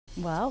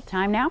Well,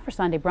 time now for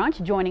Sunday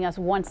Brunch. Joining us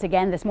once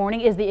again this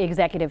morning is the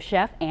executive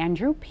chef,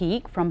 Andrew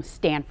Peak from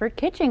Stanford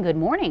Kitchen. Good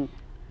morning.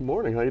 Good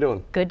morning. How you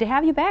doing? Good to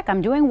have you back.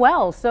 I'm doing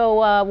well.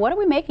 So what are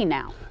we making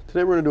now?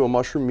 Today we're going to do a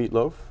mushroom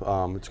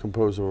meatloaf. It's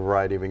composed of a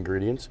variety of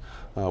ingredients.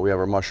 We have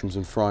our mushrooms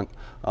in front.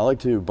 I like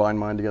to bind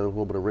mine together with a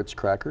little bit of Ritz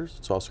crackers.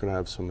 It's also going to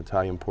have some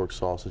Italian pork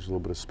sausage, a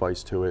little bit of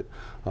spice to it,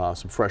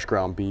 some fresh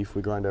ground beef.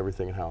 We grind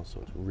everything in house,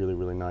 so it's really,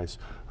 really nice.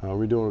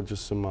 We're doing with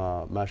just some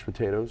mashed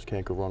potatoes,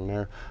 can't go wrong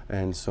there,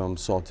 and some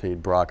sauteed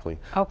broccoli.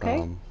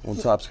 Okay. On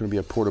top's going to be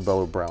a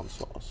portobello brown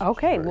sauce.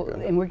 Okay, well,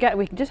 and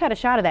we just had a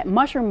shot of that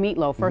mushroom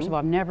meatloaf. First of all,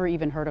 I've never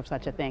even heard of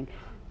such a thing.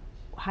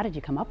 How did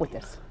you come up with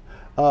this?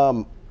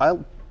 I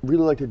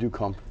really like to do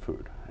comfort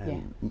food.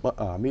 And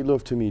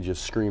meatloaf to me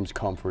just screams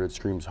comfort, it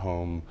screams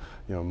home,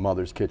 you know,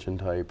 mother's kitchen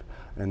type.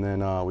 And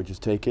then we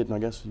just take it, and I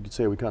guess you could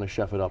say we kind of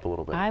chef it up a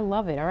little bit. I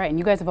love it. All right, and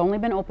you guys have only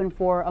been open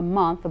for a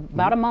month,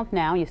 about a month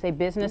now. You say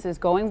business is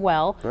going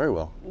well. Very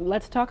well.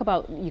 Let's talk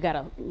about, you got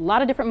a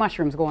lot of different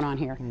mushrooms going on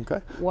here.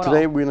 Okay.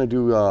 Today we're going to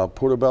do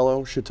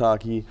portobello,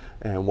 shiitake,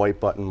 and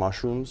white button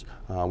mushrooms.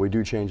 We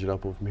do change it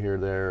up from here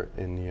to there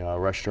in the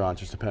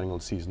restaurants, just depending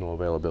on seasonal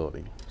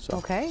availability. So.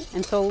 Okay,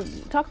 and so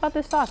talk about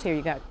this sauce here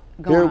you got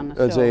going on the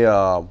stove. Here is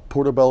a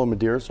portobello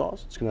Madeira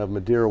sauce. It's going to have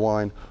Madeira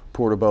wine,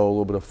 portobello, a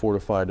little bit of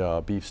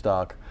fortified beef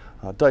stock,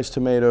 diced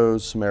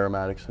tomatoes, some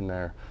aromatics in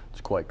there.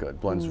 It's quite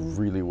good. Blends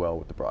really well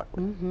with the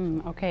broccoli.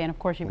 Okay, and of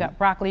course you've got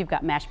broccoli, you've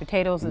got mashed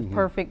potatoes. It's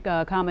perfect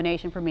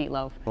combination for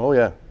meatloaf. Oh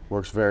yeah,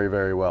 works very,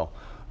 very well.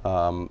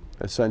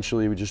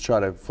 Essentially, we just try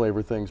to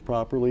flavor things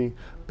properly,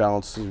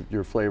 balance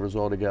your flavors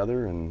all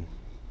together, and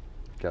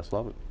guests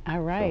love it.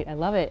 All right, I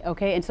love it.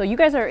 Okay, and so you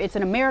guys it's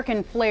an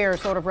American flair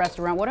sort of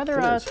restaurant. What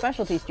other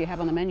specialties do you have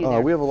on the menu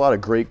there? We have a lot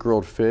of great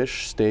grilled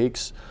fish,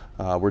 steaks.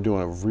 We're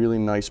doing a really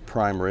nice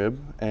prime rib,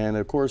 and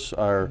of course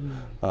our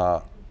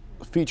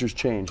features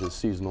change as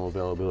seasonal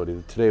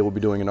availability. Today we'll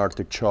be doing an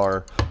Arctic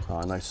char,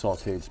 nice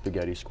sauteed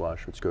spaghetti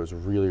squash, which goes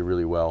really,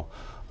 really well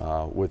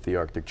with the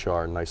Arctic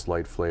char. Nice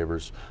light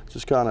flavors.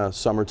 Just kind of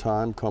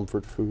summertime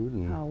comfort food.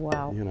 And, oh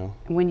wow! You know,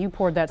 and when you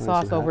poured that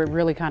sauce over, it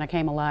really kind of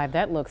came alive.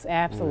 That looks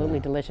absolutely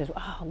delicious.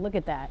 Oh, look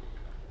at that!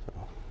 So,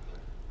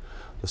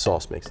 the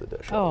sauce makes the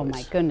dish. Oh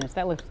my goodness,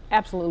 that looks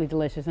absolutely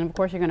delicious. And of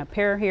course, you're going to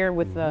pair here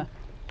with the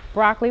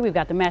broccoli. We've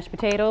got the mashed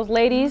potatoes.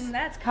 Ladies,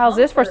 how's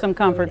this for some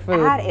comfort food?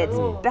 At its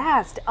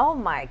best. Oh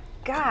my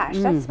gosh,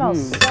 that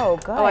smells so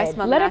good. Oh, I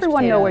smell Let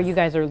everyone know where you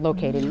guys are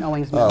located in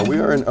Owings Mills. We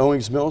are in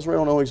Owings Mills, right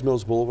on Owings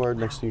Mills Boulevard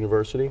next to the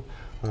university.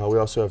 We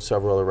also have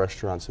several other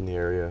restaurants in the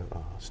area,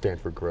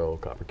 Stanford Grill,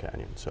 Copper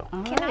Canyon. So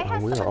Can I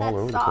have we some are all of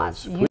over that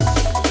the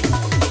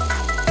place.